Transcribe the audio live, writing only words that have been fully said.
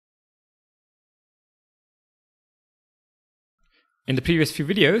In the previous few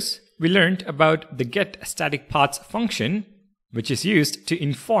videos, we learned about the getStaticPaths function, which is used to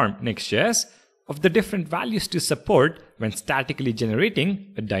inform Next.js of the different values to support when statically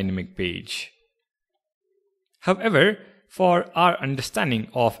generating a dynamic page. However, for our understanding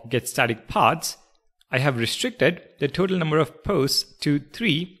of getStaticPaths, I have restricted the total number of posts to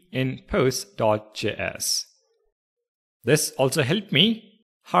 3 in posts.js. This also helped me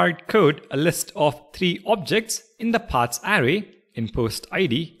hard code a list of 3 objects in the paths array in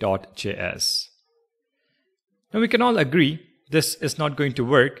postid.js. Now we can all agree this is not going to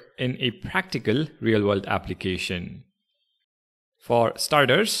work in a practical real-world application. For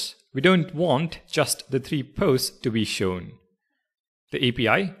starters, we don't want just the 3 posts to be shown. The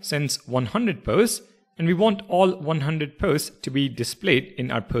API sends 100 posts, and we want all 100 posts to be displayed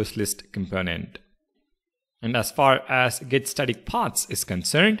in our post list component. And as far as getStaticPaths is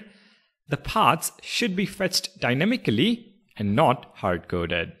concerned, the paths should be fetched dynamically and not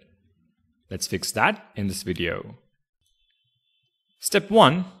hard-coded. Let's fix that in this video. Step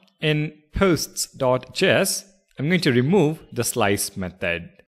 1, in posts.js, I'm going to remove the slice method.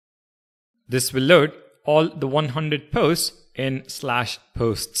 This will load all the 100 posts in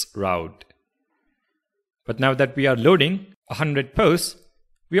 /posts route. But now that we are loading 100 posts,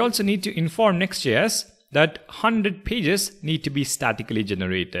 we also need to inform Next.js that 100 pages need to be statically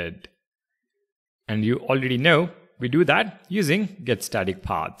generated. And you already know we do that using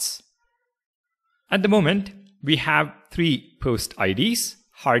getStaticPaths. At the moment, we have 3 post IDs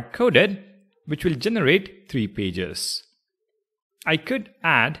hard-coded, which will generate 3 pages. I could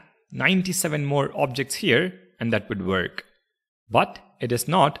add 97 more objects here and that would work. But it is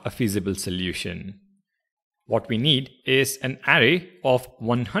not a feasible solution. What we need is an array of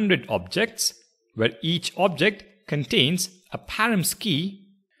 100 objects where each object contains a params key,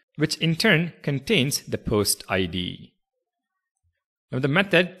 which in turn contains the post ID. Now the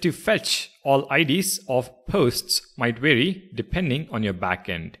method to fetch all IDs of posts might vary depending on your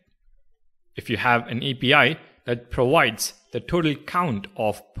backend. If you have an API that provides the total count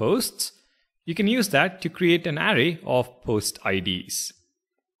of posts, you can use that to create an array of post IDs.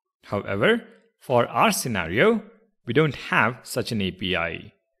 However, for our scenario, we don't have such an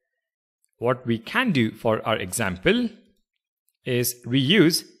API. What we can do for our example is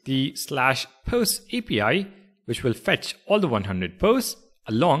reuse the /posts API, which will fetch all the 100 posts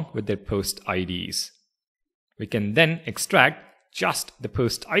along with their post IDs. We can then extract just the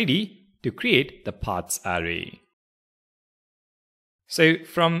post ID to create the paths array. So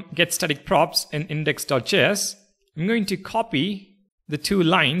from getStaticProps in index.js, I'm going to copy the 2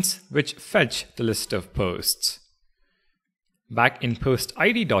 lines which fetch the list of posts. Back in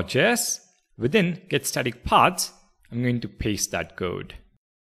postid.js, within getStaticPaths, I'm going to paste that code.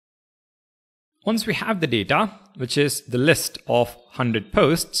 Once we have the data, which is the list of 100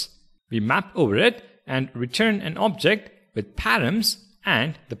 posts, we map over it and return an object with params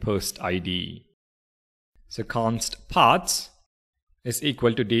and the post ID. So const paths is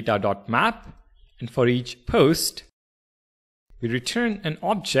equal to data.map, and for each post, we return an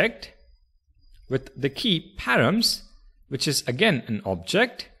object with the key params, which is again an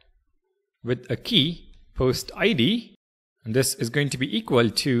object with a key post ID, and this is going to be equal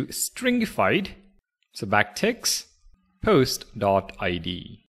to stringified, so backticks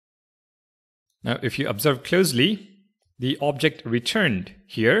post.id. Now if you observe closely, the object returned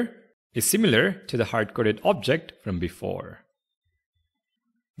here is similar to the hard-coded object from before.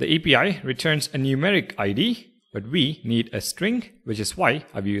 The API returns a numeric ID, but we need a string, which is why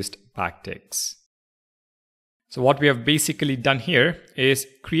I've used backticks. So what we have basically done here is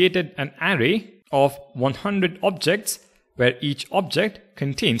created an array of 100 objects where each object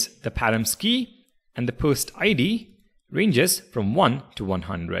contains the params key and the post ID ranges from 1 to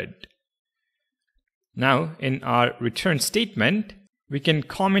 100. Now in our return statement, we can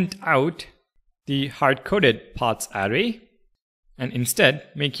comment out the hard-coded paths array and instead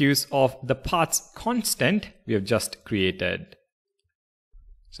make use of the paths constant we have just created.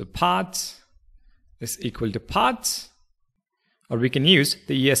 So paths is equal to paths, or we can use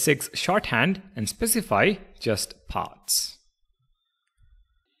the ES6 shorthand and specify just paths.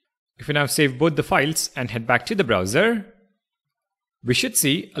 If we now save both the files and head back to the browser, we should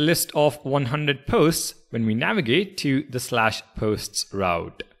see a list of 100 posts when we navigate to the /posts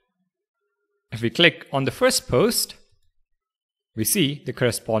route. If we click on the first post, we see the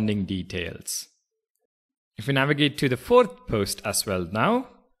corresponding details. If we navigate to the 4th post as well now,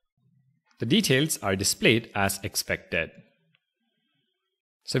 the details are displayed as expected.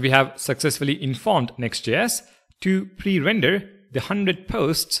 So we have successfully informed Next.js to pre-render the 100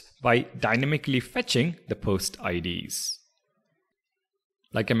 posts by dynamically fetching the post IDs.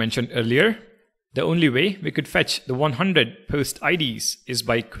 Like I mentioned earlier, the only way we could fetch the 100 post IDs is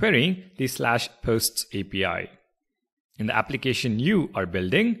by querying the /posts API. In the application you are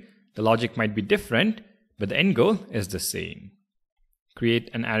building, the logic might be different, but the end goal is the same. Create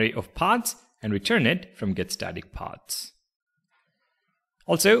an array of paths and return it from getStaticPaths.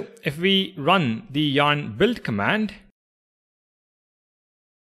 Also, if we run the yarn build command,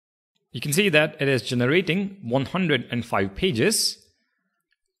 you can see that it is generating 105 pages.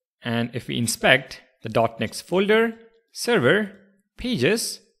 And if we inspect the .next folder, server,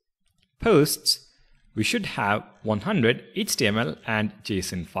 pages, posts, we should have 100 HTML and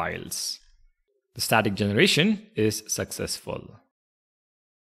JSON files. The static generation is successful.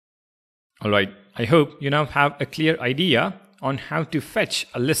 Alright, I hope you now have a clear idea on how to fetch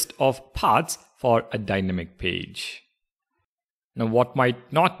a list of paths for a dynamic page. Now, what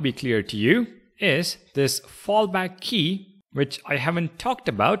might not be clear to you is this fallback key, which I haven't talked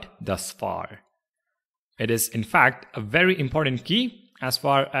about thus far. It is in fact a very important key as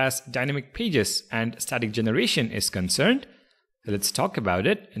far as dynamic pages and static generation is concerned. So let's talk about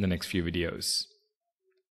it in the next few videos.